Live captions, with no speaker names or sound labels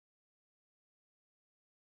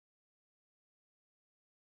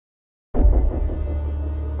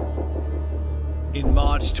In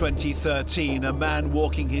March 2013, a man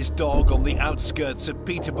walking his dog on the outskirts of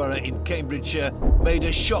Peterborough in Cambridgeshire made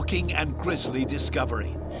a shocking and grisly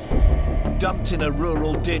discovery. Dumped in a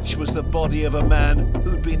rural ditch was the body of a man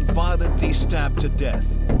who'd been violently stabbed to death.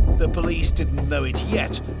 The police didn't know it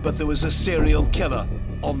yet, but there was a serial killer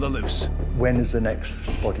on the loose. When is the next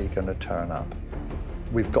body going to turn up?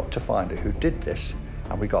 We've got to find out who did this,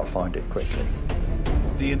 and we've got to find it quickly.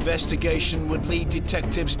 The investigation would lead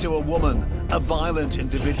detectives to a woman, a violent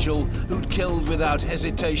individual who'd killed without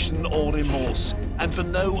hesitation or remorse, and for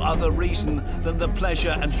no other reason than the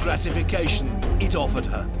pleasure and gratification it offered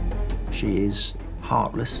her. She is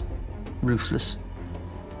heartless, ruthless,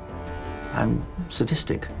 and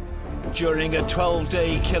sadistic. During a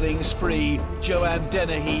 12-day killing spree, Joanne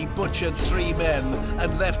Dennehy butchered 3 men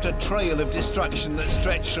and left a trail of destruction that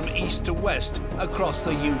stretched from east to west across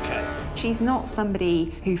the UK. She's not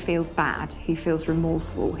somebody who feels bad, who feels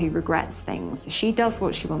remorseful, who regrets things. She does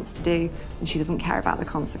what she wants to do, and she doesn't care about the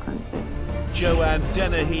consequences. Joanne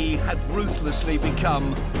Dennehy had ruthlessly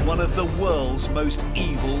become one of the world's most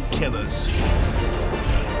evil killers.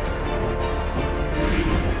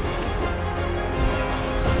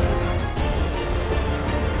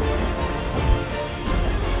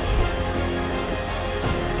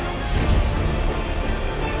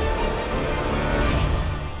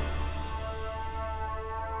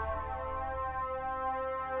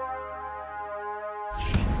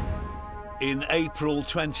 In April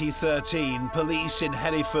 2013, police in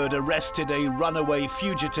Hereford arrested a runaway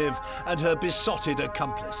fugitive and her besotted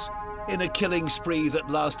accomplice. In a killing spree that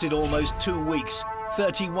lasted almost 2 weeks,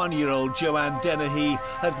 31-year-old Joanne Dennehy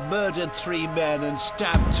had murdered 3 men and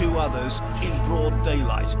stabbed 2 others in broad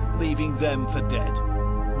daylight, leaving them for dead.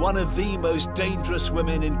 One of the most dangerous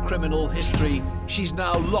women in criminal history, she's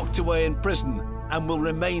now locked away in prison and will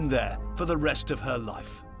remain there for the rest of her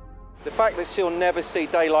life. The fact that she'll never see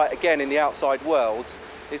daylight again in the outside world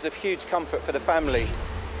is of huge comfort for the family.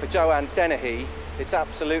 For Joanne Dennehy, it's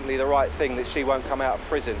absolutely the right thing that she won't come out of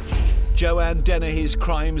prison. Joanne Dennehy's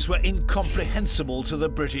crimes were incomprehensible to the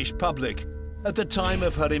British public. At the time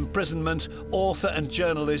of her imprisonment, author and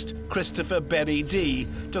journalist Christopher Berry Dee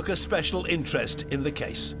took a special interest in the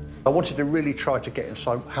case. I wanted to really try to get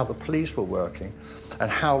inside how the police were working and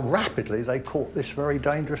how rapidly they caught this very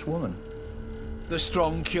dangerous woman. The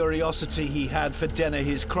strong curiosity he had for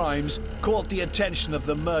Dennehy's crimes caught the attention of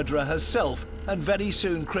the murderer herself, and very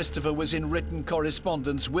soon Christopher was in written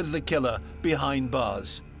correspondence with the killer behind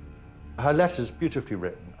bars. Her letters, beautifully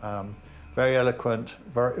written, very eloquent,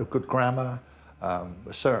 very good grammar,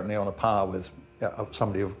 certainly on a par with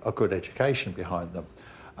somebody of a good education behind them.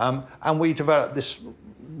 And we developed this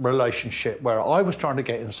relationship where I was trying to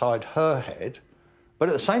get inside her head, but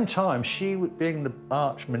at the same time, she, being the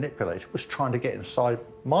arch manipulator, was trying to get inside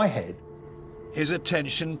my head. His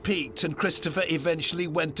attention peaked, and Christopher eventually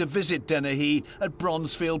went to visit Dennehy at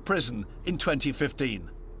Bronzefield Prison in 2015.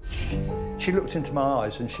 She looked into my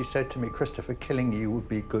eyes and she said to me, "Christopher, killing you would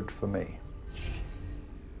be good for me."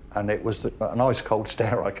 And it was an ice-cold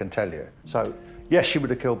stare, I can tell you. So, yes, she would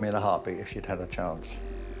have killed me in a heartbeat if she'd had a chance.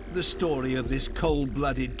 The story of this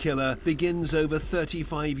cold-blooded killer begins over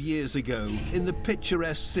 35 years ago in the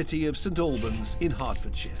picturesque city of St Albans in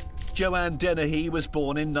Hertfordshire. Joanne Dennehy was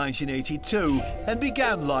born in 1982 and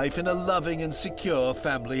began life in a loving and secure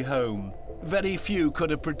family home. Very few could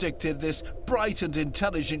have predicted this bright and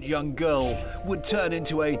intelligent young girl would turn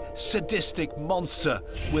into a sadistic monster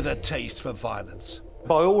with a taste for violence.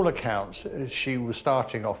 By all accounts, she was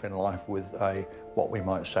starting off in life with what we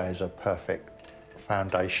might say is a perfect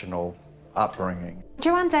foundational upbringing.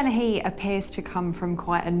 Joanne Dennehy appears to come from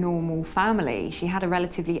quite a normal family. She had a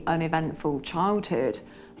relatively uneventful childhood.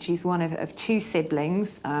 She's one of 2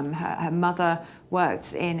 siblings. Her mother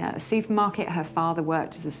worked in a supermarket. Her father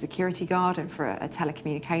worked as a security guard and for a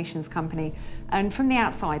telecommunications company. And from the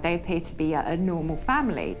outside, they appear to be a normal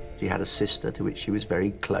family. She had a sister to which she was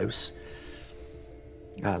very close.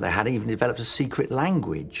 They had even developed a secret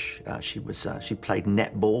language. She played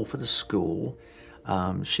netball for the school.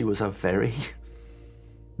 She was a very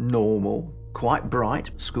normal, quite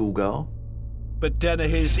bright schoolgirl. But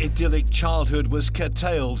Dennehy's idyllic childhood was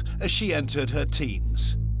curtailed as she entered her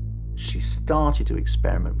teens. She started to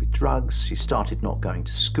experiment with drugs, she started not going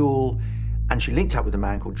to school, and she linked up with a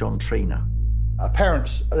man called John Trina. Her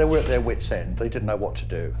parents, they were at their wits' end. They didn't know what to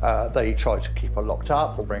do. They tried to keep her locked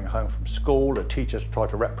up or bring her home from school. The teachers tried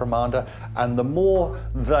to reprimand her. And the more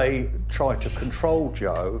they tried to control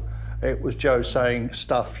Jo, it was Jo saying,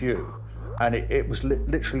 "Stuff you." And it was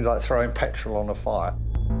literally like throwing petrol on a fire.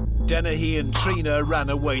 Dennehy and Trina ran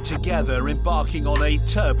away together, embarking on a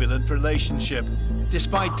turbulent relationship.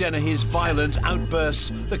 Despite Dennehy's violent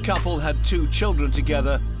outbursts, the couple had 2 children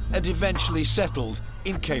together and eventually settled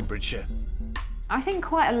in Cambridgeshire. I think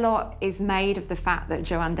quite a lot is made of the fact that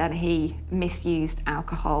Joanne Dennehy misused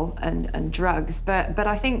alcohol and drugs, but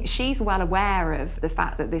I think she's well aware of the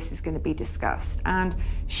fact that this is going to be discussed, and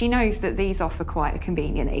she knows that these offer quite a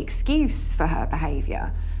convenient excuse for her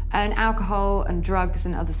behaviour. And alcohol and drugs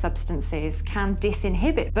and other substances can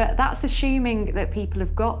disinhibit, but that's assuming that people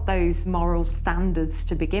have got those moral standards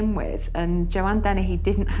to begin with, and Joanne Dennehy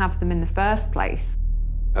didn't have them in the first place.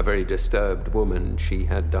 A very disturbed woman, she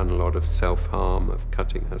had done a lot of self-harm, of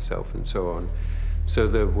cutting herself and so on. So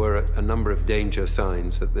there were a number of danger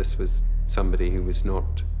signs that this was somebody who was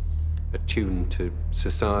not attuned to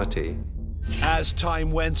society. As time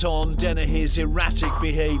went on, Dennehy's erratic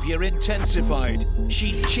behaviour intensified.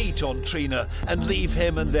 She'd cheat on Trina and leave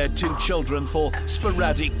him and their 2 children for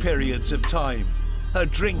sporadic periods of time. Her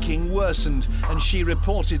drinking worsened, and she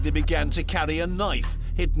reportedly began to carry a knife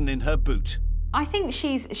hidden in her boot. I think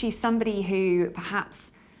she's somebody who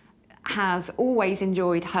perhaps has always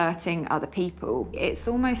enjoyed hurting other people. It's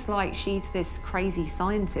almost like she's this crazy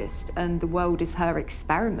scientist and the world is her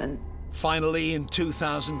experiment. Finally, in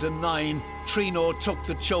 2009, Trina took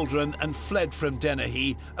the children and fled from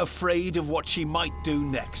Dennehy, afraid of what she might do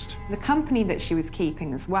next. The company that she was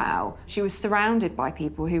keeping as well, she was surrounded by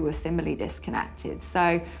people who were similarly disconnected.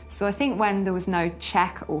 So I think when there was no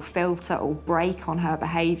check or filter or break on her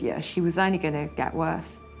behaviour, she was only going to get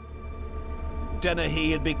worse.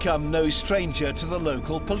 Dennehy had become no stranger to the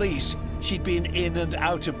local police. She'd been in and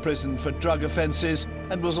out of prison for drug offences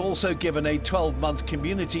and was also given a 12-month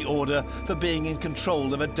community order for being in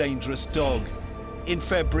control of a dangerous dog. In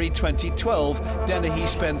February 2012, Dennehy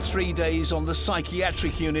spent 3 days on the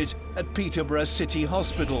psychiatric unit at Peterborough City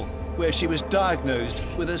Hospital, where she was diagnosed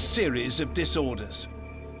with a series of disorders.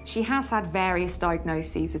 She has had various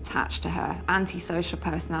diagnoses attached to her: antisocial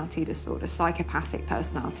personality disorder, psychopathic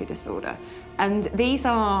personality disorder. And these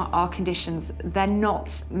are conditions, they're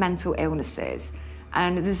not mental illnesses.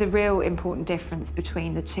 And there's a real important difference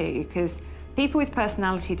between the two, because people with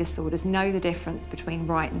personality disorders know the difference between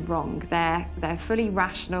right and wrong. They're fully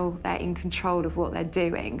rational, they're in control of what they're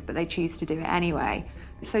doing, but they choose to do it anyway.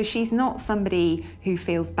 So she's not somebody who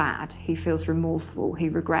feels bad, who feels remorseful,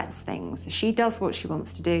 who regrets things. She does what she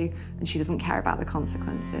wants to do, and she doesn't care about the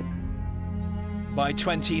consequences. By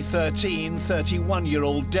 2013,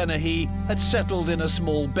 31-year-old Dennehy had settled in a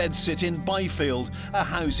small bedsit in Byfield, a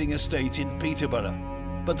housing estate in Peterborough.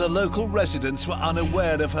 But the local residents were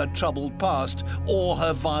unaware of her troubled past or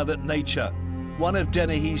her violent nature. One of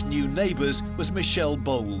Dennehy's new neighbours was Michelle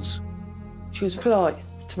Bowles. She was polite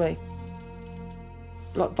to me.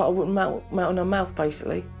 But I wouldn't melt on her mouth,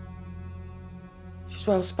 basically. She was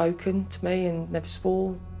well-spoken to me and never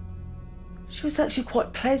swore. She was actually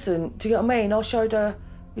quite pleasant, do you get what I mean? I showed her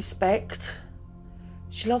respect.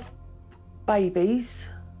 She loved babies.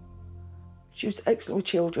 She was excellent with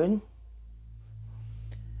children.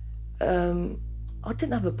 I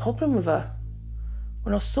didn't have a problem with her.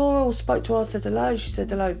 When I saw her or spoke to her, I said hello, she said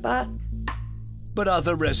hello back. But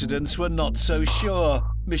other residents were not so sure.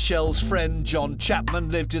 Michelle's friend John Chapman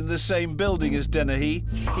lived in the same building as Dennehy.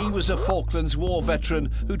 He was a Falklands War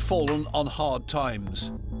veteran who'd fallen on hard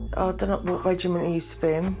times. I don't know what regiment he used to be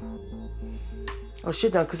in. I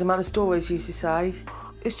should know, because the man of stories used to say.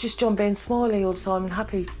 It's just John being smiley all the time and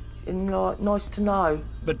happy and nice to know.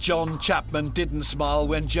 But John Chapman didn't smile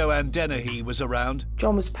when Joanne Dennehy was around.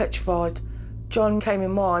 John was petrified. John came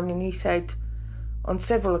in mine and he said on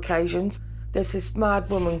several occasions, there's this mad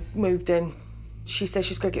woman moved in. She says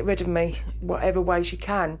she's going to get rid of me, whatever way she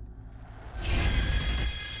can.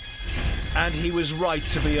 And he was right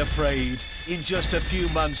to be afraid. In just a few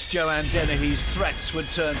months, Joanne Dennehy's threats would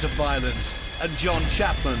turn to violence, and John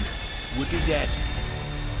Chapman would be dead.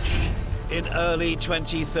 In early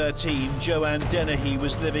 2013, Joanne Dennehy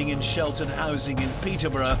was living in sheltered housing in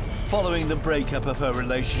Peterborough following the breakup of her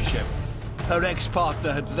relationship. Her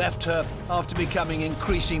ex-partner had left her after becoming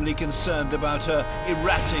increasingly concerned about her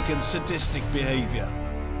erratic and sadistic behaviour.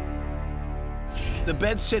 The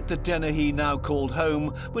bedsit that Dennehy now called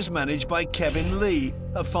home was managed by Kevin Lee,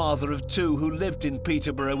 a father of 2 who lived in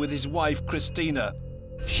Peterborough with his wife Christina.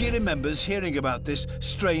 She remembers hearing about this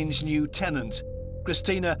strange new tenant.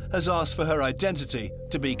 Christina has asked for her identity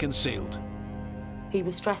to be concealed. He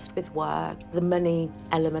was stressed with work, the money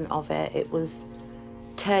element of it, it was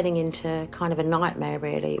turning into kind of a nightmare,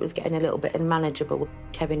 really. It was getting a little bit unmanageable.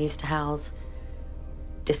 Kevin used to house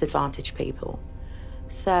disadvantaged people.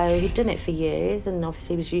 So he'd done it for years and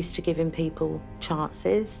obviously was used to giving people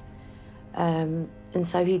chances. And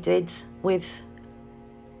so he did with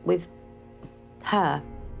her.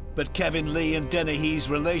 But Kevin Lee and Dennehy's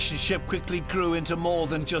relationship quickly grew into more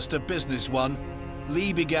than just a business one.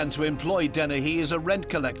 Lee began to employ Dennehy as a rent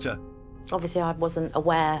collector. Obviously, I wasn't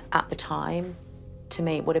aware at the time. To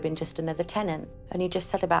me, it would have been just another tenant. And he just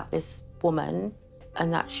said about this woman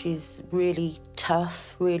and that she's really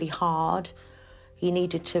tough, really hard. He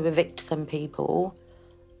needed to evict some people,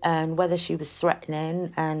 and whether she was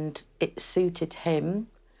threatening, and it suited him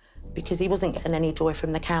because he wasn't getting any joy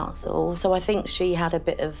from the council. So I think she had a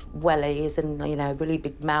bit of wellies and, you know, really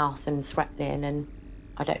big mouth and threatening, and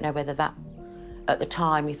I don't know whether that, at the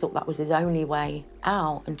time, he thought that was his only way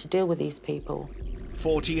out and to deal with these people.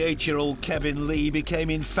 48-year-old Kevin Lee became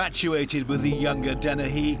infatuated with the younger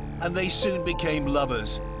Dennehy, and they soon became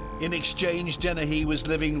lovers. In exchange, Dennehy was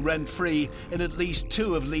living rent-free in at least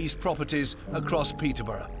 2 of Lee's properties across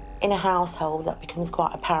Peterborough. In a household, that becomes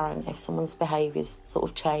quite apparent if someone's behaviour's sort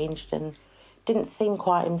of changed and didn't seem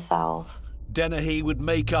quite himself. Dennehy would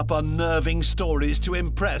make up unnerving stories to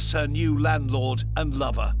impress her new landlord and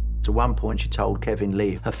lover. At one point, she told Kevin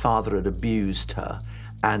Lee her father had abused her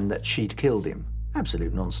and that she'd killed him.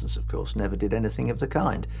 Absolute nonsense, of course. Never did anything of the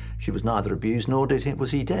kind. She was neither abused nor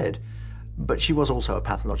was he dead. But she was also a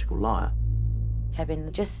pathological liar.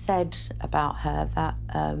 Kevin just said about her that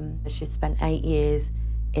she spent 8 years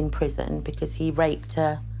in prison because he raped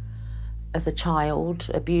her as a child,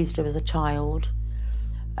 abused her as a child.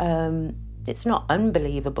 It's not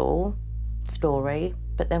unbelievable story,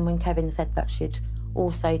 but then when Kevin said that she'd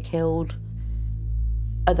also killed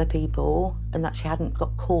other people and that she hadn't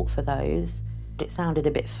got caught for those, it sounded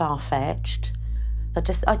a bit far-fetched. I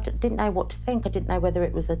didn't know what to think. I didn't know whether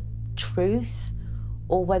it was a truth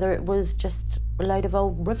or whether it was just a load of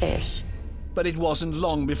old rubbish. But it wasn't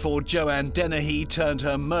long before Joanne Dennehy turned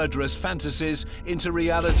her murderous fantasies into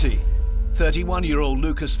reality. 31-year-old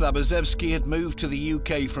Lucas Slabozewski had moved to the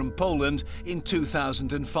UK from Poland in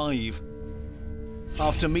 2005.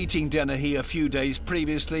 After meeting Dennehy a few days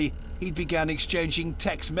previously, he began exchanging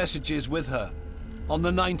text messages with her. On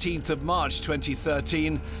the 19th of March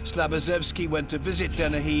 2013, Slabozewski went to visit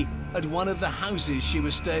Dennehy at one of the houses she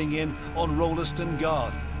was staying in on Rolleston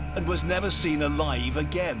Garth and was never seen alive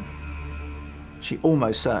again. She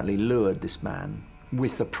almost certainly lured this man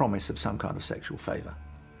with the promise of some kind of sexual favour.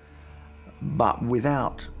 But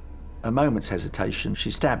without a moment's hesitation, she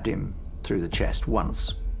stabbed him through the chest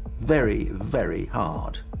once, very, very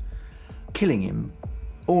hard, killing him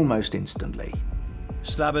almost instantly.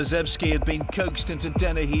 Slabozewski had been coaxed into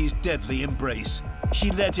Dennehy's deadly embrace. She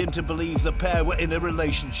led him to believe the pair were in a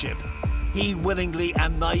relationship. He willingly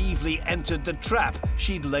and naively entered the trap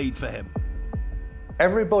she'd laid for him.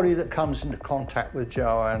 Everybody that comes into contact with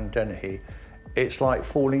Joanne Dennehy, it's like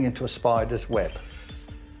falling into a spider's web,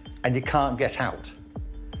 and you can't get out.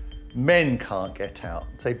 Men can't get out.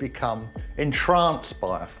 They become entranced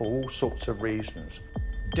by her for all sorts of reasons.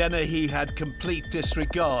 Dennehy had complete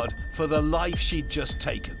disregard for the life she'd just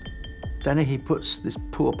taken. Dennehy puts this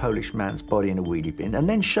poor Polish man's body in a wheelie bin and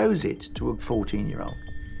then shows it to a 14-year-old.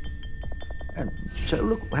 And so,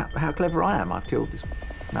 look how clever I am. I've killed this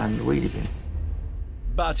man in the wheelie bin.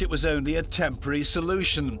 But it was only a temporary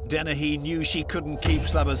solution. Dennehy knew she couldn't keep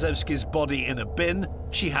Slabozewski's body in a bin.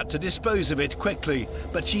 She had to dispose of it quickly,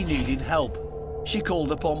 but she needed help. She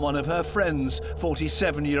called upon one of her friends,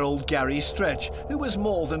 47-year-old Cary Stretch, who was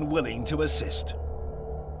more than willing to assist.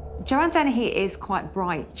 Joanne Dennehy is quite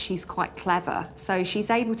bright, she's quite clever, so she's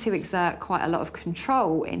able to exert quite a lot of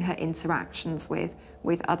control in her interactions with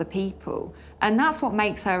other people, and that's what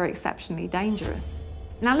makes her exceptionally dangerous.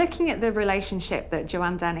 Now, looking at the relationship that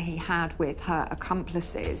Joanne Dennehy had with her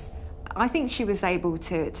accomplices, I think she was able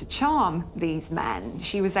to charm these men.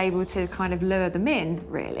 She was able to kind of lure them in,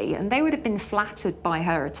 really, and they would have been flattered by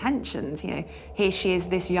her attentions. You know, here she is,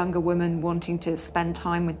 this younger woman wanting to spend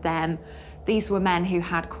time with them. These were men who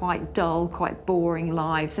had quite dull, quite boring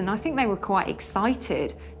lives, and I think they were quite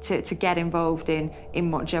excited to get involved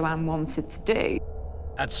in what Joanne wanted to do.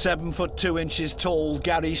 At 7 foot 2 inches tall,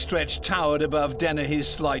 Cary Stretch towered above Dennehy's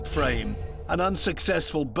slight frame. An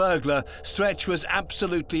unsuccessful burglar, Stretch was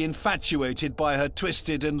absolutely infatuated by her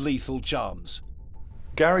twisted and lethal charms.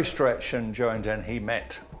 Cary Stretch and Joanne Dennehy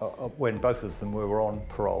met when both of them were on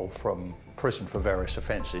parole from prison for various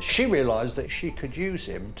offences. She realised that she could use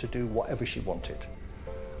him to do whatever she wanted.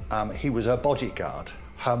 He was her bodyguard,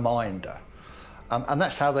 her minder. And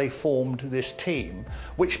that's how they formed this team,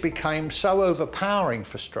 which became so overpowering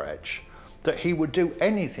for Stretch that he would do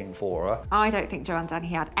anything for her. I don't think Joanne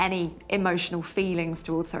Dennehy had any emotional feelings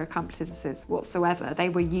towards her accomplices whatsoever. They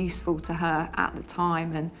were useful to her at the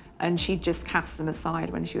time, and she just cast them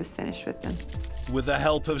aside when she was finished with them. With the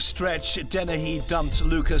help of Stretch, Dennehy dumped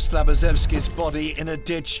Lucas Slabozewski's body in a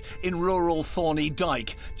ditch in rural Thorney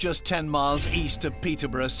Dyke, just 10 miles east of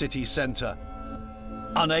Peterborough city centre.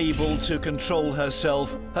 Unable to control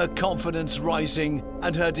herself, her confidence rising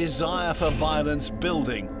and her desire for violence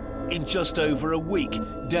building, in just over a week,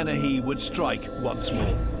 Dennehy would strike once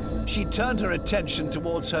more. She turned her attention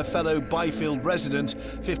towards her fellow Byfield resident,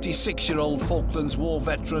 56-year-old Falklands War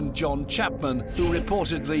veteran John Chapman, who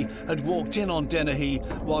reportedly had walked in on Dennehy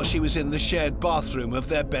while she was in the shared bathroom of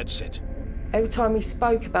their bedsit. Every time he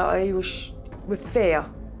spoke about her, he was with fear,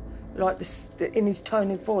 like this, in his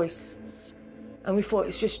tone of voice. And we thought,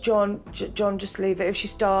 it's just John, just leave it. If she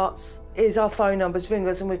starts, here's our phone numbers, ring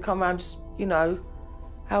us, and we'll come round, just, you know,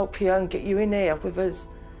 help you and get you in here with us.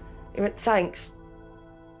 He went, thanks.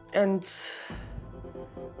 And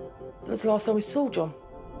that was the last time we saw John.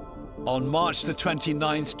 On March the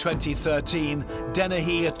 29th, 2013,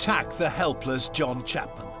 Dennehy attacked the helpless John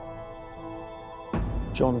Chapman.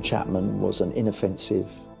 John Chapman was an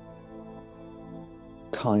inoffensive,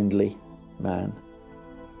 kindly man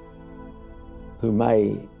who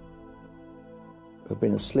may have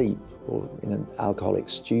been asleep or in an alcoholic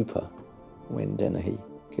stupor when Dennehy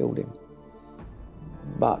killed him.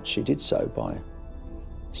 But she did so by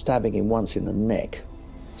stabbing him once in the neck,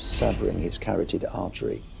 severing his carotid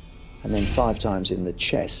artery, and then 5 times in the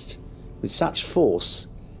chest with such force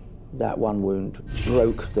that one wound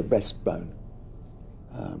broke the breastbone.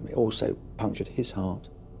 It also punctured his heart.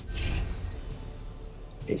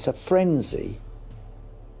 It's a frenzy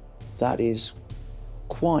that is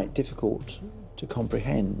quite difficult to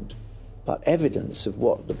comprehend, but evidence of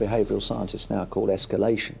what the behavioural scientists now call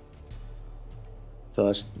escalation.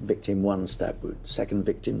 First victim, 1 stab wound. Second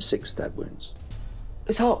victim, 6 stab wounds. It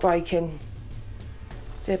was heartbreaking.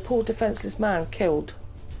 See a poor defenceless man killed.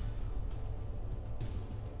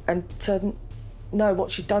 And to know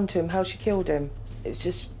what she'd done to him, how she killed him, it was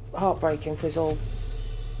just heartbreaking for us all.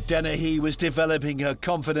 Dennehy was developing her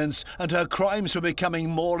confidence and her crimes were becoming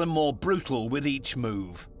more and more brutal with each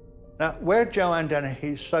move. Now, where Joanne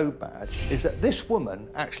Dennehy is so bad is that this woman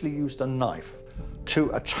actually used a knife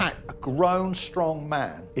to attack a grown, strong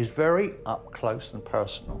man is very up close and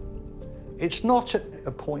personal. It's not at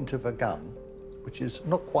a point of a gun, which is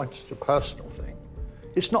not quite such a personal thing.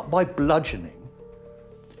 It's not by bludgeoning.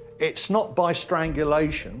 It's not by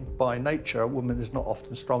strangulation. By nature, a woman is not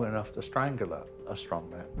often strong enough to strangle a strong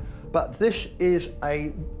man. But this is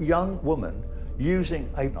a young woman using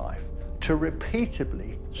a knife to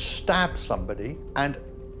repeatedly stab somebody, and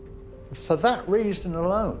for that reason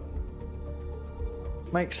alone,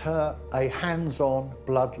 makes her a hands-on,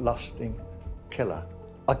 bloodlusting killer.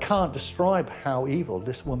 I can't describe how evil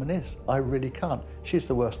this woman is. I really can't. She's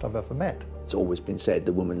the worst I've ever met. It's always been said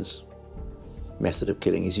the woman's method of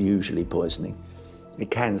killing is usually poisoning.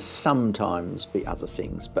 It can sometimes be other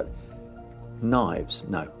things, but knives,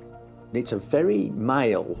 no. It's a very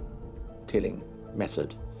male killing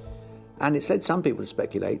method. And it's led some people to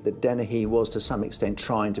speculate that Dennehy was to some extent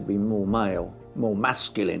trying to be more male, more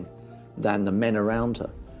masculine than the men around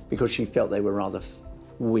her, because she felt they were rather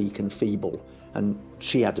weak and feeble, and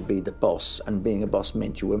she had to be the boss, and being a boss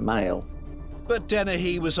meant you were male. But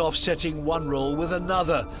Dennehy was offsetting one role with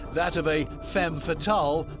another, that of a femme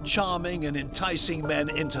fatale, charming and enticing men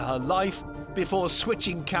into her life, before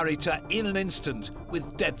switching character in an instant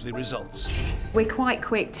with deadly results. We're quite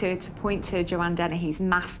quick to point to Joanne Dennehy's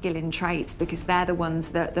masculine traits because they're the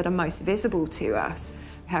ones that are most visible to us.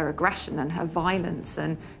 Her aggression and her violence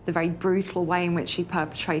and the very brutal way in which she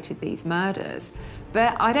perpetrated these murders.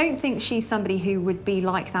 But I don't think she's somebody who would be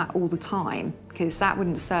like that all the time, because that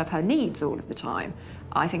wouldn't serve her needs all of the time.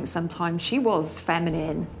 I think sometimes she was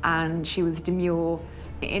feminine and she was demure.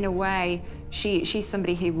 In a way, she's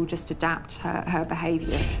somebody who will just adapt her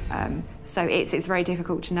behaviour. So it's very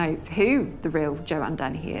difficult to know who the real Joanne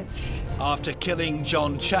Dennehy is. After killing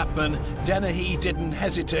John Chapman, Dennehy didn't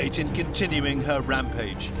hesitate in continuing her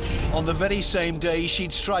rampage. On the very same day,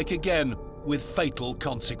 she'd strike again with fatal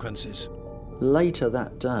consequences. Later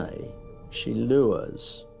that day, she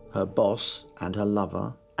lures her boss and her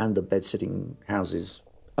lover and the bed-sitting house's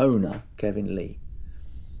owner, Kevin Lee,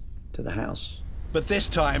 to the house. But this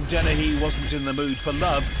time, Dennehy wasn't in the mood for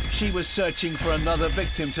love. She was searching for another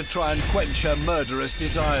victim to try and quench her murderous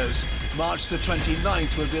desires. March the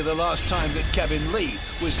 29th would be the last time that Kevin Lee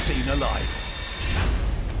was seen alive.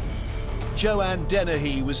 Joanne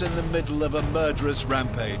Dennehy was in the middle of a murderous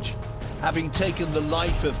rampage. Having taken the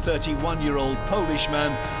life of 31-year-old Polish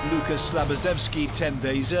man Lucas Slabozewski 10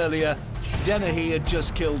 days earlier, Dennehy had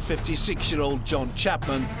just killed 56-year-old John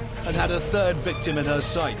Chapman and had a third victim in her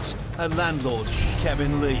sights, her landlord,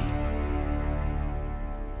 Kevin Lee.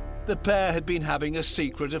 The pair had been having a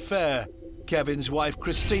secret affair. Kevin's wife,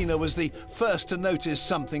 Christina, was the first to notice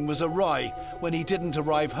something was awry when he didn't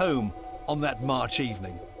arrive home on that March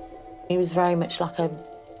evening. He was very much like a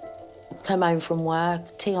come home from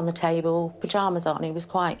work, tea on the table, pyjamas on. He was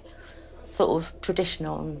quite sort of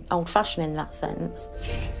traditional and old-fashioned in that sense.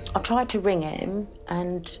 I tried to ring him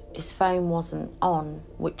and his phone wasn't on,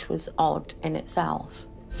 which was odd in itself.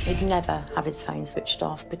 He'd never have his phone switched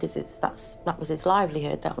off because that was his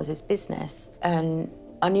livelihood, that was his business. And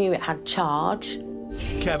I knew it had charge.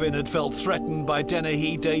 Kevin had felt threatened by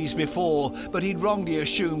Dennehy days before, but he'd wrongly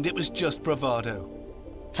assumed it was just bravado.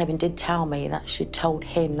 Kevin did tell me that she'd told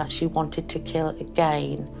him that she wanted to kill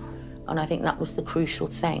again, and I think that was the crucial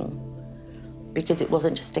thing, because it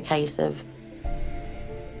wasn't just a case of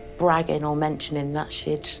bragging or mentioning that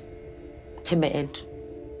she'd committed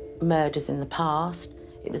murders in the past.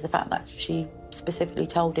 It was the fact that she specifically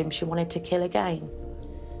told him she wanted to kill again.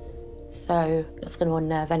 So that's going to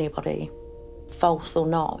unnerve anybody, false or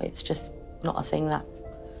not. It's just not a thing that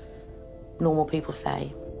normal people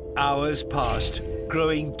say. Hours passed.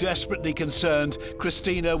 Growing desperately concerned,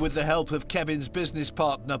 Christina, with the help of Kevin's business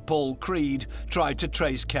partner, Paul Creed, tried to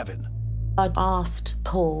trace Kevin. I asked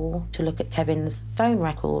Paul to look at Kevin's phone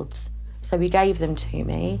records, so he gave them to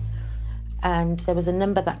me, and there was a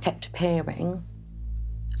number that kept appearing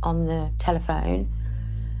on the telephone,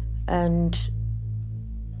 and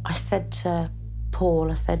I said to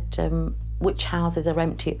Paul, I said, which houses are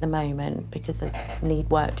empty at the moment because they need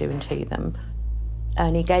work doing to them.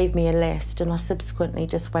 And he gave me a list, and I subsequently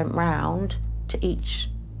just went round to each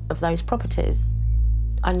of those properties.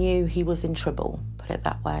 I knew he was in trouble, put it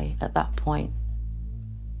that way, at that point.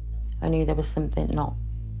 I knew there was something not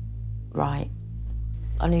right.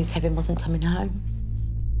 I knew Kevin wasn't coming home.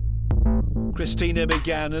 Christina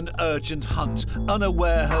began an urgent hunt,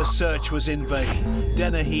 unaware her search was in vain.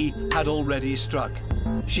 Dennehy had already struck.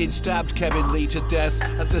 She'd stabbed Kevin Lee to death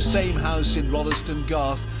at the same house in Rolleston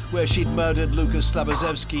Garth where she'd murdered Lucas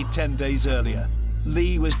Slabozewski 10 days earlier.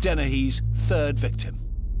 Lee was Dennehy's third victim.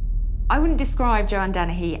 I wouldn't describe Joanne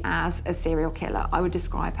Dennehy as a serial killer. I would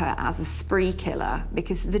describe her as a spree killer,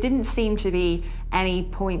 because there didn't seem to be any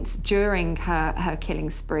points during her killing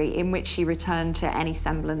spree in which she returned to any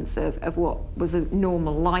semblance of what was a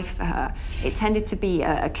normal life for her. It tended to be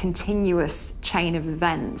a continuous chain of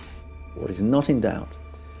events. What is not in doubt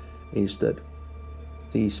is that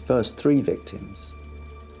these first three victims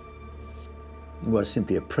were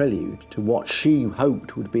simply a prelude to what she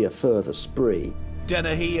hoped would be a further spree.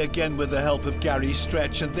 Dennehy, again with the help of Cary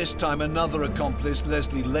Stretch and this time another accomplice,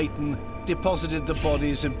 Leslie Layton, deposited the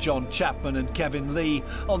bodies of John Chapman and Kevin Lee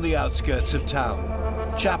on the outskirts of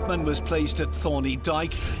town. Chapman was placed at Thorney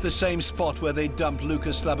Dyke, the same spot where they dumped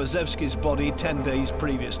Lucas Slabozewski's body 10 days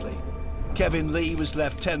previously. Kevin Lee was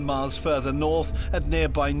left 10 miles further north at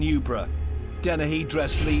nearby Newborough. Dennehy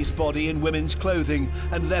dressed Lee's body in women's clothing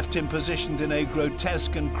and left him positioned in a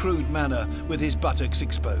grotesque and crude manner with his buttocks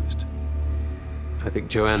exposed. I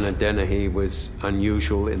think Joanne Dennehy was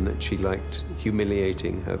unusual in that she liked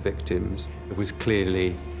humiliating her victims. There was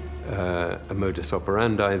clearly a modus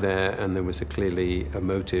operandi there, and there was clearly a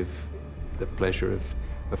motive, the pleasure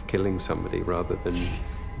of killing somebody rather than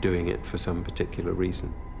doing it for some particular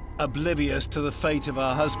reason. Oblivious to the fate of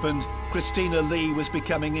her husband, Christina Lee was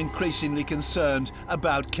becoming increasingly concerned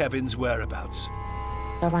about Kevin's whereabouts.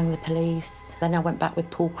 I rang the police, then I went back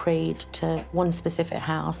with Paul Creed to one specific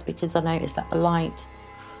house because I noticed that the light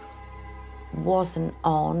wasn't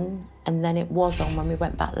on, and then it was on when we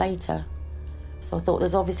went back later. So I thought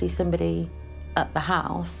there's obviously somebody at the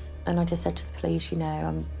house, and I just said to the police, you know,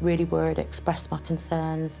 I'm really worried, expressed my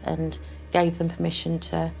concerns and gave them permission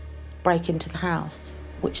to break into the house,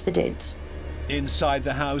 which they did. Inside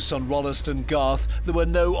the house on Rolleston Garth, there were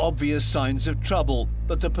no obvious signs of trouble,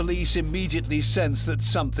 but the police immediately sensed that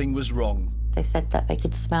something was wrong. They said that they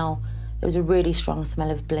could smell, there was a really strong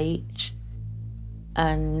smell of bleach,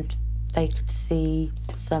 and they could see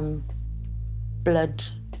some blood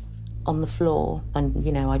on the floor, and,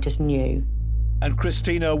 you know, I just knew. And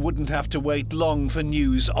Christina wouldn't have to wait long for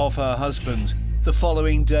news of her husband. The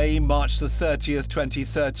following day, March the 30th,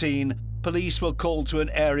 2013, police were called to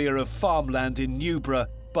an area of farmland in Newborough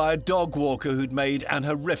by a dog walker who'd made an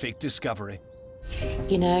horrific discovery.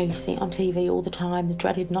 You know, you see it on TV all the time, the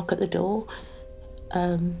dreaded knock at the door.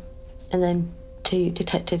 And then 2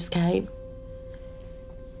 detectives came.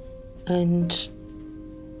 And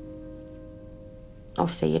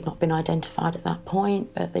obviously he had not been identified at that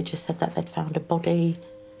point, but they just said that they'd found a body,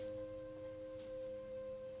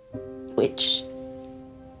 which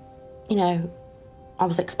you know, I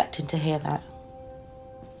was expecting to hear that.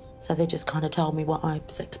 So they just kind of told me what I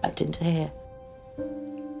was expecting to hear.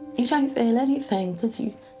 You don't feel anything because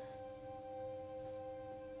you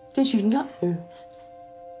know.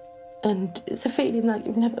 And it's a feeling that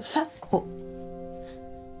you've never felt.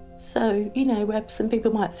 So, you know, where some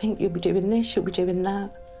people might think you'll be doing this, you'll be doing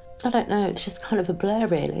that. I don't know, it's just kind of a blur,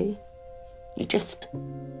 really. You're just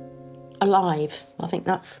alive. I think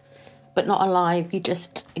that's, but not alive, you're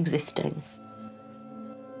just existing.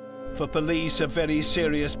 For police, a very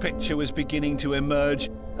serious picture was beginning to emerge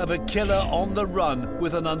of a killer on the run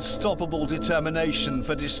with an unstoppable determination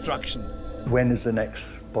for destruction. When is the next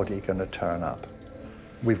body going to turn up?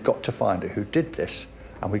 We've got to find out who did this,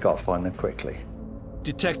 and we've got to find them quickly.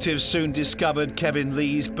 Detectives soon discovered Kevin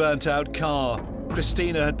Lee's burnt-out car.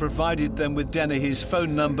 Christina had provided them with Dennehy's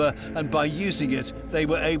phone number, and by using it, they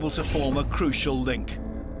were able to form a crucial link.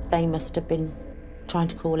 They must have been trying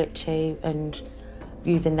to call it too, and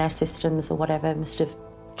using their systems or whatever, must have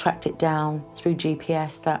tracked it down through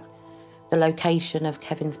GPS that the location of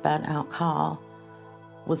Kevin's burnt-out car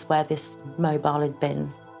was where this mobile had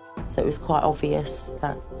been. So it was quite obvious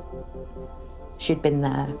that she'd been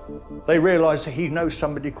there. They realised that he knows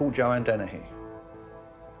somebody called Joanne Dennehy,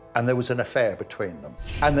 and there was an affair between them.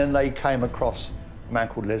 And then they came across a man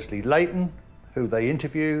called Leslie Layton, who they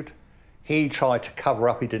interviewed. He tried to cover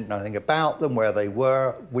up, he didn't know anything about them, where they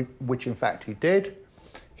were, which in fact he did.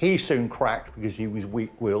 He soon cracked because he was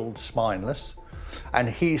weak-willed, spineless, and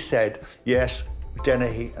he said, yes,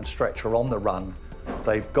 Dennehy and Stretch are on the run.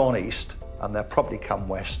 They've gone east and they'll probably come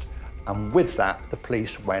west. And with that, the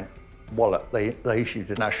police went wallop. They issued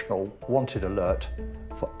a national wanted alert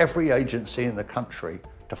for every agency in the country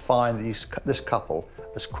to find this couple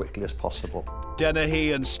as quickly as possible.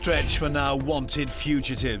 Dennehy and Stretch were now wanted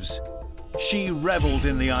fugitives. She revelled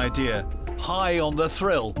in the idea, high on the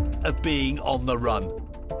thrill of being on the run.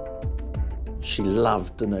 She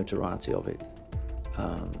loved the notoriety of it.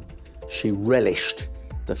 She relished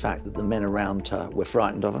the fact that the men around her were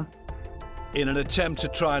frightened of her. In an attempt to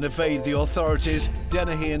try and evade the authorities,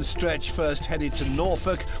 Dennehy and Stretch first headed to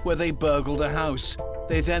Norfolk, where they burgled a house.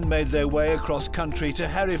 They then made their way across country to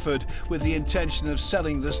Hereford with the intention of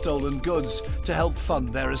selling the stolen goods to help fund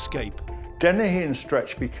their escape. Dennehy and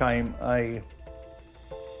Stretch became a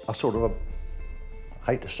sort of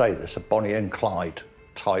I hate to say this, a Bonnie and Clyde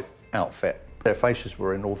type outfit. Their faces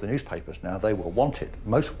were in all the newspapers now. They were wanted,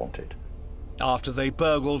 most wanted. After they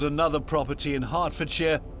burgled another property in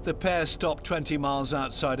Hertfordshire, the pair stopped 20 miles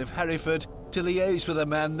outside of Hereford to liaise with a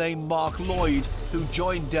man named Mark Lloyd, who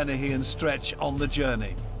joined Dennehy and Stretch on the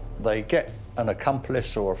journey. They get an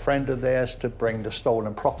accomplice or a friend of theirs to bring the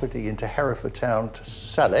stolen property into Hereford town to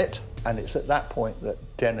sell it, and it's at that point that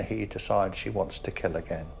Dennehy decides she wants to kill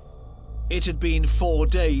again. It had been 4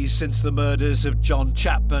 days since the murders of John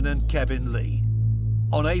Chapman and Kevin Lee.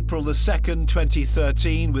 On April the 2nd,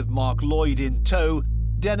 2013, with Mark Lloyd in tow,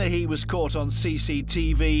 Dennehy was caught on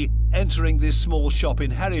CCTV entering this small shop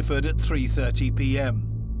in Hereford at 3:30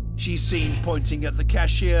 p.m. She's seen pointing at the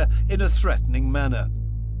cashier in a threatening manner.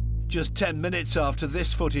 Just 10 minutes after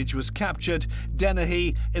this footage was captured,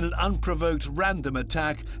 Dennehy, in an unprovoked random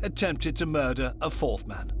attack, attempted to murder a fourth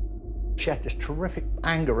man. She had this terrific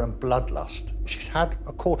anger and bloodlust. She's had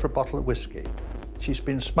a quarter bottle of whiskey. She's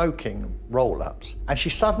been smoking roll-ups, and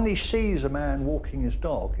she suddenly sees a man walking his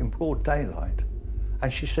dog in broad daylight.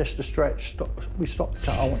 And she says to Stretch, stop the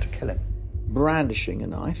car, I want to kill him. Brandishing a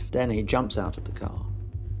knife, Dennehy jumps out of the car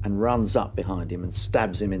and runs up behind him and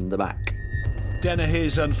stabs him in the back.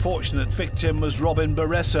 Dennehy's unfortunate victim was Robin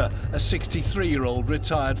Baressa, a 63-year-old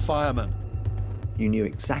retired fireman. You knew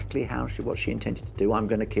exactly what she intended to do. I'm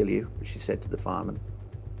going to kill you, she said to the fireman.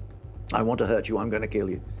 I want to hurt you, I'm going to kill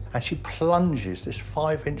you. And she plunges this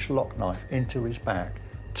 5-inch lock knife into his back,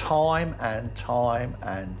 time and time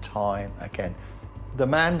and time again. The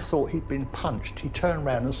man thought he'd been punched. He turned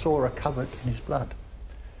around and saw her covered in his blood.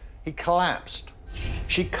 He collapsed.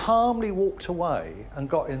 She calmly walked away and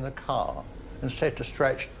got in the car and said to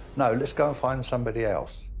Stretch, no, let's go and find somebody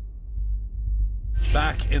else.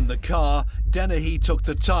 Back in the car, Dennehy took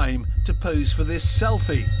the time to pose for this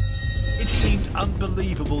selfie. It seemed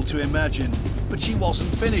unbelievable to imagine, but she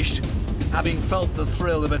wasn't finished. Having felt the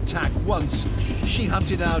thrill of attack once, she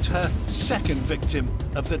hunted out her second victim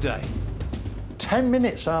of the day. 10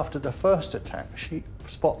 minutes after the first attack, she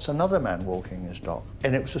spots another man walking his dog,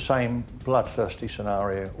 and it was the same bloodthirsty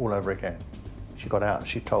scenario all over again. She got out and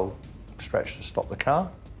she told Stretch to stop the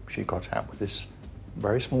car. She got out with this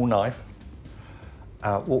very small knife,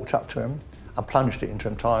 walked up to him and plunged it into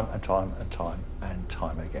him time and time and time and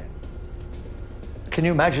time again. Can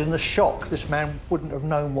you imagine the shock? This man wouldn't have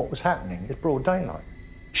known what was happening. It's broad daylight.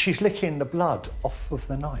 She's licking the blood off of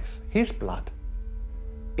the knife, his blood.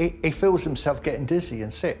 He feels himself getting dizzy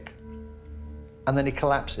and sick. And then he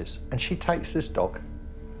collapses. And she takes this dog,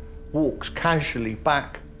 walks casually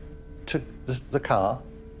back to the car.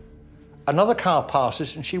 Another car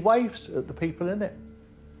passes and she waves at the people in it.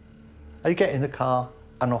 They get in the car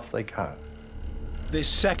and off they go. This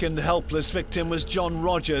second helpless victim was John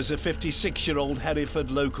Rogers, a 56-year-old Hereford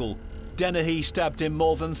local. Dennehy stabbed him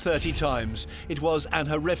more than 30 times. It was an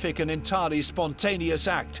horrific and entirely spontaneous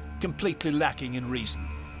act, completely lacking in reason.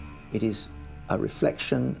 It is a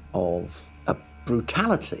reflection of a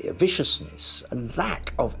brutality, a viciousness, a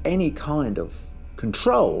lack of any kind of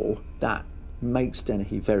control that makes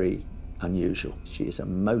Dennehy very unusual. She is a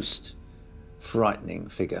most frightening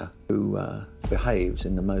figure who behaves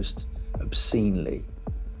in the most obscenely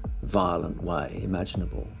violent way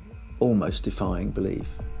imaginable, almost defying belief.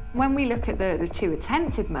 When we look at the two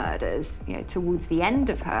attempted murders, towards the end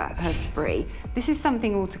of her spree, this is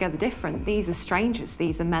something altogether different. These are strangers,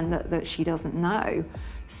 these are men that she doesn't know.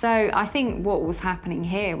 So I think what was happening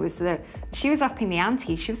here was that she was upping the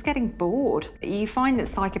ante, she was getting bored. You find that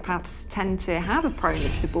psychopaths tend to have a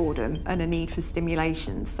proneness to boredom and a need for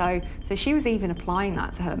stimulation, so she was even applying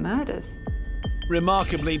that to her murders.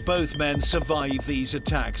 Remarkably, both men survived these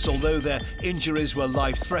attacks. Although their injuries were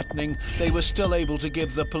life-threatening, they were still able to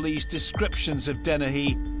give the police descriptions of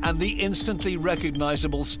Dennehy and the instantly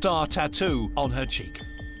recognisable star tattoo on her cheek.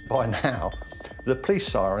 By now, the police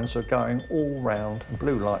sirens are going all round and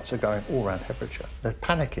blue lights are going all round Herefordshire. They're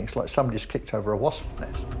panicking. It's like somebody's kicked over a wasp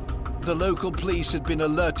nest. The local police had been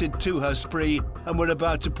alerted to her spree and were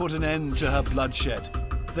about to put an end to her bloodshed.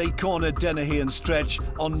 They cornered Dennehy and Stretch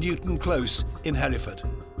on Newton Close in Hereford.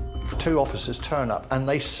 Two officers turn up and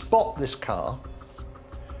they spot this car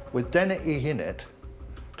with Dennehy in it,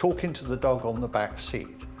 talking to the dog on the back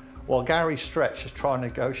seat, while Cary Stretch is trying to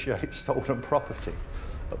negotiate stolen property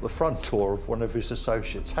at the front door of one of his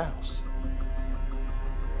associates' house.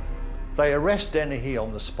 They arrest Dennehy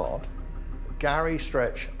on the spot. Cary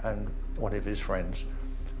Stretch and one of his friends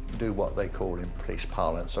do what they call in police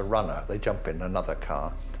parlance a runner. They jump in another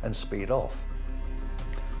car and speed off.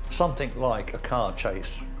 Something like a car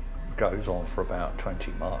chase goes on for about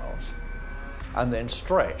 20 miles. And then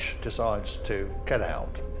Stretch decides to get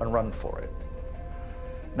out and run for it.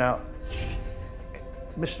 Now,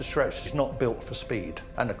 Mr. Stretch is not built for speed.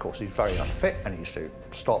 And of course, he's very unfit and he's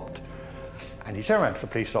stopped. And he turned around to the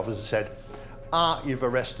police officer and said, you've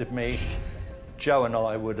arrested me. Joe and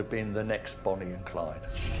I would have been the next Bonnie and Clyde.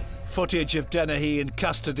 Footage of Dennehy in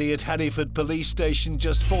custody at Hereford Police Station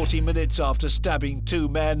just 40 minutes after stabbing two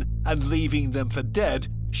men and leaving them for dead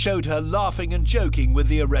showed her laughing and joking with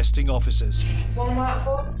the arresting officers. One mark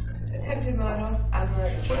for attempted murder and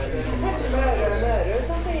murder. Attempted murder and murder, is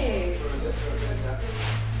nothing.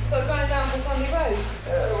 So going down for Sunday Rose?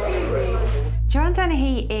 Excuse me. Joanne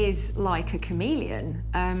Dennehy is like a chameleon.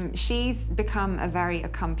 She's become a very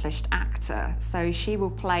accomplished actor, so she will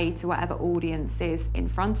play to whatever audience is in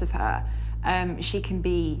front of her. She can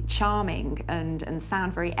be charming and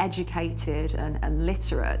sound very educated and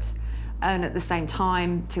literate. And at the same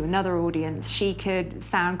time, to another audience, she could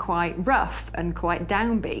sound quite rough and quite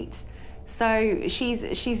downbeat. So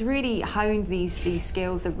she's really honed these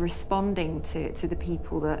skills of responding to the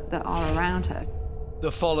people that are around her.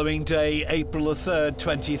 The following day, April 3rd,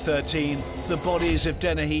 2013, the bodies of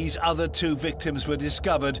Dennehy's other two victims were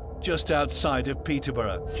discovered just outside of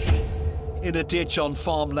Peterborough. In a ditch on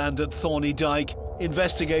farmland at Thorney Dyke,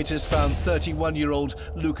 investigators found 31-year-old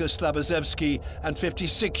Lucas Slabozewski and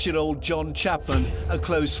 56-year-old John Chapman, a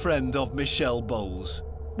close friend of Michelle Bowles.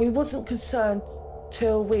 We wasn't concerned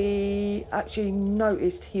till we actually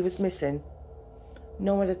noticed he was missing.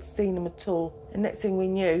 No one had seen him at all. And next thing we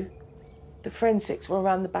knew, the forensics were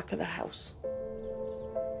around the back of the house.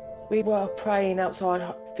 We were praying outside,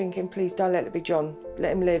 thinking, please don't let it be John,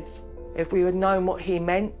 let him live. If we had known what he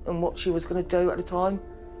meant and what she was going to do at the time,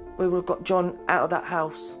 we would have got John out of that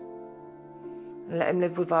house and let him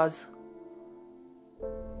live with us.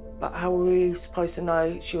 But how were we supposed to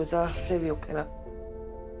know she was a serial killer?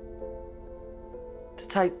 To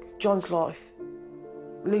take John's life,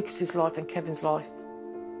 Lucas's life and Kevin's life.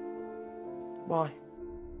 Why?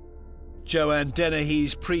 Joanne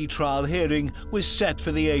Dennehy's pre-trial hearing was set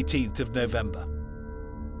for the 18th of November.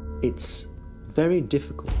 It's very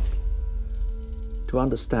difficult to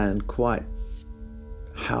understand quite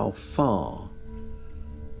how far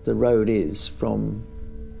the road is from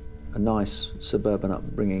a nice suburban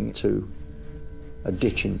upbringing to a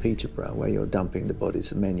ditch in Peterborough where you're dumping the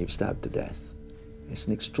bodies of men you've stabbed to death. It's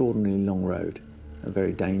an extraordinarily long road. a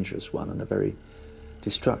very dangerous one and a very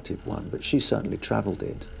destructive one, but she certainly travelled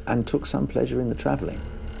it and took some pleasure in the travelling.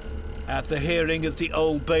 At the hearing at the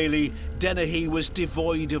Old Bailey, Dennehy was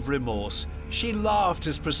devoid of remorse. She laughed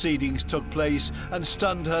as proceedings took place and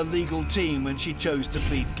stunned her legal team when she chose to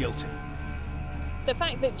plead guilty. The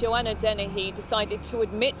fact that Joanne Dennehy decided to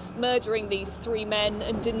admit murdering these three men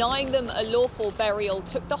and denying them a lawful burial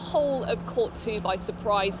took the whole of Court 2 by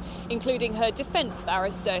surprise, including her defence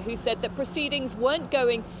barrister, who said that proceedings weren't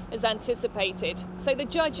going as anticipated. So the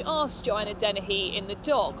judge asked Joanne Dennehy in the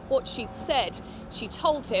dock what she'd said. She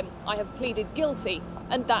told him, "I have pleaded guilty,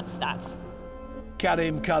 and that's that."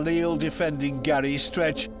 Karim Khalil, defending Cary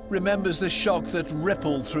Stretch, remembers the shock that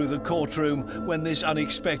rippled through the courtroom when this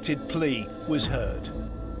unexpected plea was heard.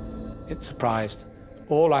 It surprised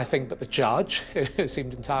all, I think, but the judge, who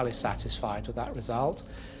seemed entirely satisfied with that result.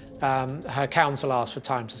 Her counsel asked for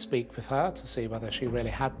time to speak with her to see whether she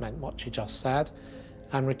really had meant what she just said,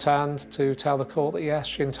 and returned to tell the court that, yes,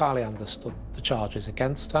 she entirely understood the charges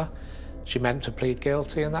against her. She meant to plead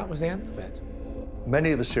guilty, and that was the end of it.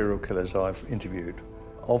 Many of the serial killers I've interviewed,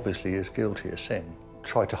 obviously as guilty as sin,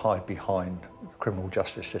 try to hide behind the criminal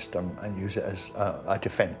justice system and use it as a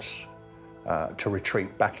defence, to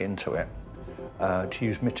retreat back into it, to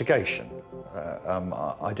use mitigation.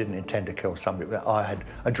 I didn't intend to kill somebody, but I had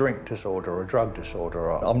a drink disorder or a drug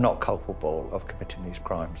disorder. I'm not culpable of committing these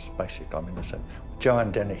crimes, basically, I'm innocent.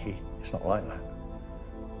 Joanne Dennehy is not like that.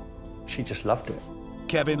 She just loved it.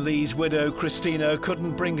 Kevin Lee's widow, Christina,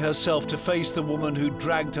 couldn't bring herself to face the woman who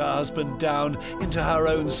dragged her husband down into her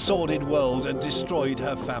own sordid world and destroyed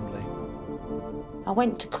her family. I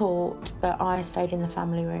went to court, but I stayed in the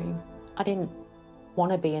family room. I didn't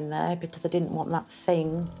want to be in there because I didn't want that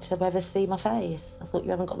thing to ever see my face. I thought, you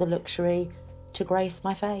haven't got the luxury to grace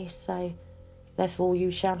my face, so therefore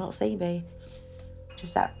you shall not see me.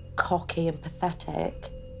 Just that cocky and pathetic,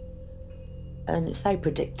 and it's so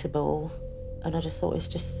predictable. And I just thought it's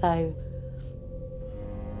just so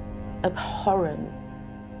abhorrent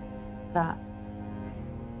that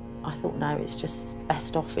I thought, no, it's just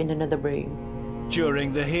best off in another room.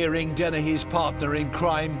 During the hearing, Dennehy's partner in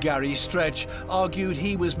crime, Cary Stretch, argued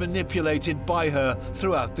he was manipulated by her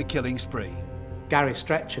throughout the killing spree. Cary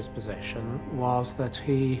Stretch's position was that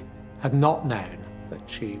he had not known that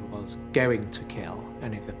she was going to kill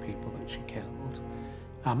any of the people that she killed,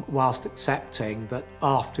 whilst accepting that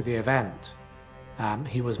after the event,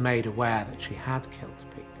 he was made aware that she had killed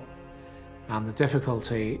people. And the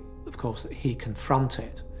difficulty, of course, that he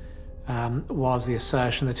confronted was the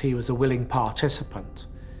assertion that he was a willing participant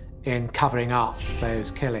in covering up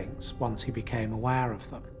those killings once he became aware of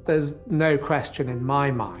them. There's no question in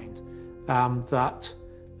my mind that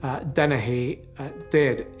Dennehy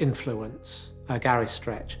did influence Cary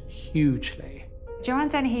Stretch hugely. Joanne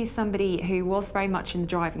Dennehy is somebody who was very much in the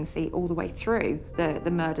driving seat all the way through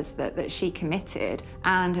the murders that she committed,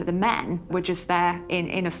 and the men were just there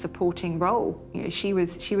in a supporting role. You know, she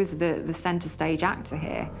was the centre stage actor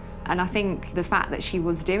here, and I think the fact that she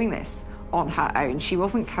was doing this on her own, she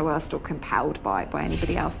wasn't coerced or compelled by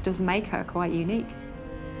anybody else, does make her quite unique.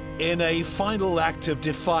 In a final act of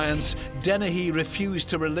defiance, Dennehy refused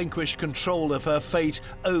to relinquish control of her fate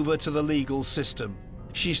over to the legal system.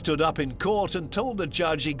 She stood up in court and told the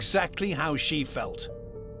judge exactly how she felt.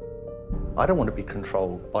 I don't want to be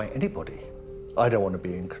controlled by anybody. I don't want to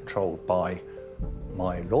be controlled by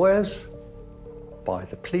my lawyers, by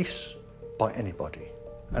the police, by anybody.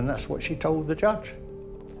 And that's what she told the judge.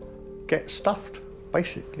 Get stuffed,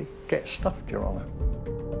 basically. Get stuffed, Your Honour.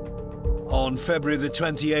 On February the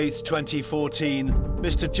 28th, 2014,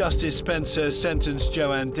 Mr. Justice Spencer sentenced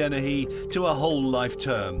Joanne Dennehy to a whole life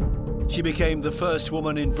term. She became the first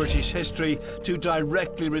woman in British history to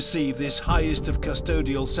directly receive this highest of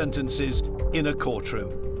custodial sentences in a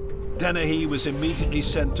courtroom. Dennehy was immediately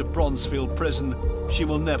sent to Bronzefield Prison. She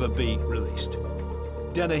will never be released.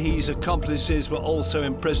 Dennehy's accomplices were also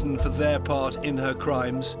imprisoned for their part in her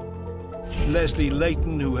crimes. Leslie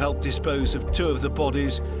Layton, who helped dispose of 2 of the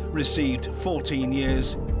bodies, received 14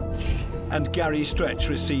 years, and Cary Stretch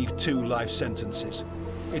received 2 life sentences.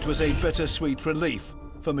 It was a bittersweet relief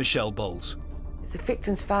for Michelle Bowles. It's the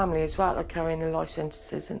victim's family as well that are carrying the life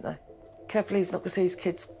sentences, isn't they? Kev Lee's not going to see his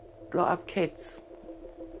kids have kids.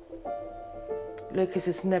 Lucas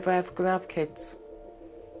is never ever going to have kids.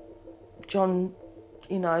 John,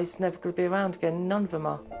 you know, he's never going to be around again. None of them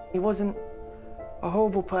are. He wasn't a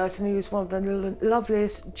horrible person. He was one of the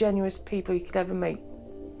loveliest, genuine people you could ever meet.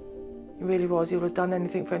 He really was. He would have done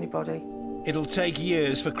anything for anybody. It'll take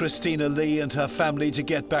years for Christina Lee and her family to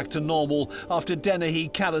get back to normal after Dennehy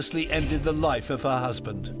callously ended the life of her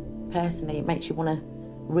husband. Personally, it makes you want to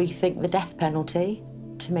rethink the death penalty.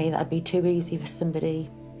 To me, that'd be too easy for somebody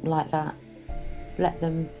like that. Let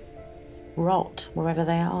them rot wherever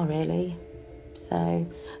they are, really. So,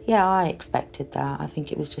 yeah, I expected that. I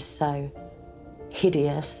think it was just so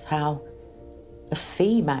hideous how a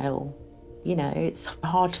female, you know, it's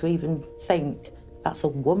hard to even think that's a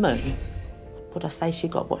woman. Would I say she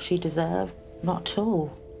got what she deserved? Not at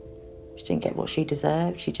all. She didn't get what she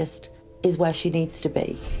deserved. She just is where she needs to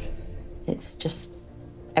be. It's just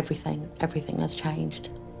everything has changed.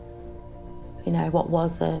 You know, what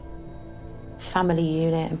was a family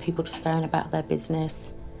unit and people just going about their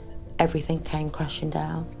business, everything came crashing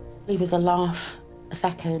down. He was a laugh a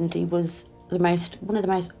second. He was one of the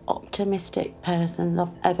most optimistic persons I've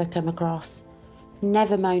ever come across.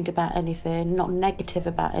 Never moaned about anything, not negative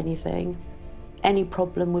about anything. Any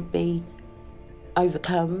problem would be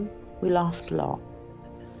overcome. We laughed a lot.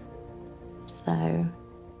 So,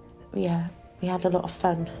 yeah, we had a lot of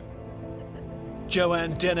fun.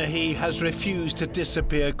 Joanne Dennehy has refused to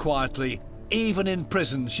disappear quietly. Even in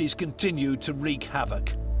prison, she's continued to wreak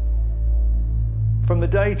havoc. From the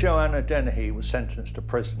day Joanne Dennehy was sentenced to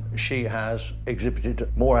prison, she has exhibited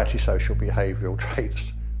more antisocial behavioural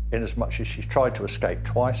traits, in as much as she's tried to escape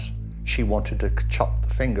twice. She wanted to chop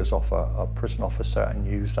the fingers off a prison officer and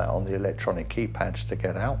use that on the electronic keypads to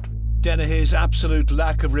get out. Dennehy's absolute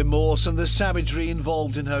lack of remorse and the savagery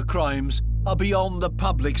involved in her crimes are beyond the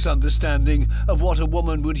public's understanding of what a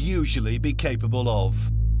woman would usually be capable of.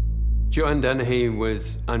 Joanne Dennehy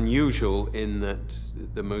was unusual in that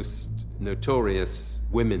the most notorious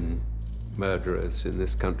women murderers in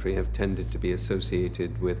this country have tended to be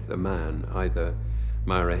associated with a man, either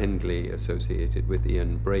Myra Hindley associated with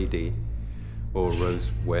Ian Brady, or Rose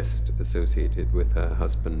West associated with her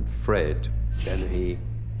husband Fred. Dennehy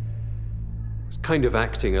was kind of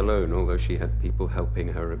acting alone, although she had people helping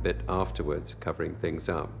her a bit afterwards, covering things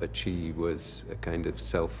up, but she was a kind of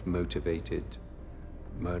self-motivated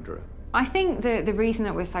murderer. I think the reason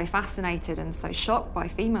that we're so fascinated and so shocked by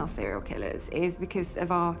female serial killers is because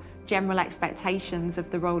of our general expectations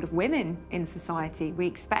of the role of women in society. We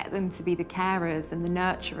expect them to be the carers and the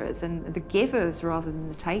nurturers and the givers rather than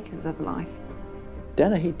the takers of life.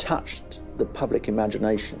 Dennehy touched the public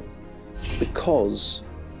imagination because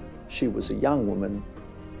she was a young woman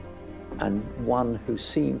and one who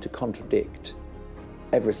seemed to contradict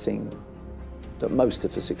everything that most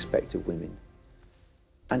of us expect of women.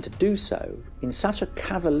 And to do so in such a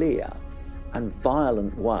cavalier and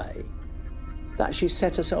violent way that she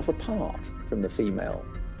set herself apart from the female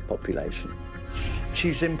population.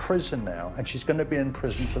 She's in prison now, and she's going to be in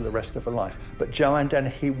prison for the rest of her life. But Joanne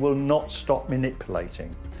Dennehy will not stop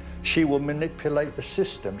manipulating. She will manipulate the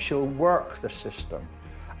system, she'll work the system.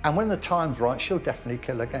 And when the time's right, she'll definitely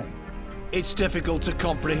kill again. It's difficult to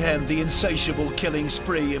comprehend the insatiable killing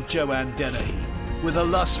spree of Joanne Dennehy. With a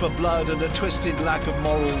lust for blood and a twisted lack of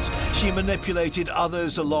morals, she manipulated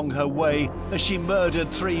others along her way as she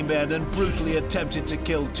murdered 3 men and brutally attempted to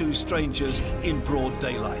kill 2 strangers in broad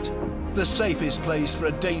daylight. The safest place for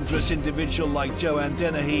a dangerous individual like Joanne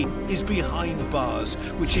Dennehy is behind bars,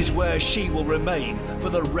 which is where she will remain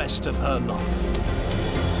for the rest of her life.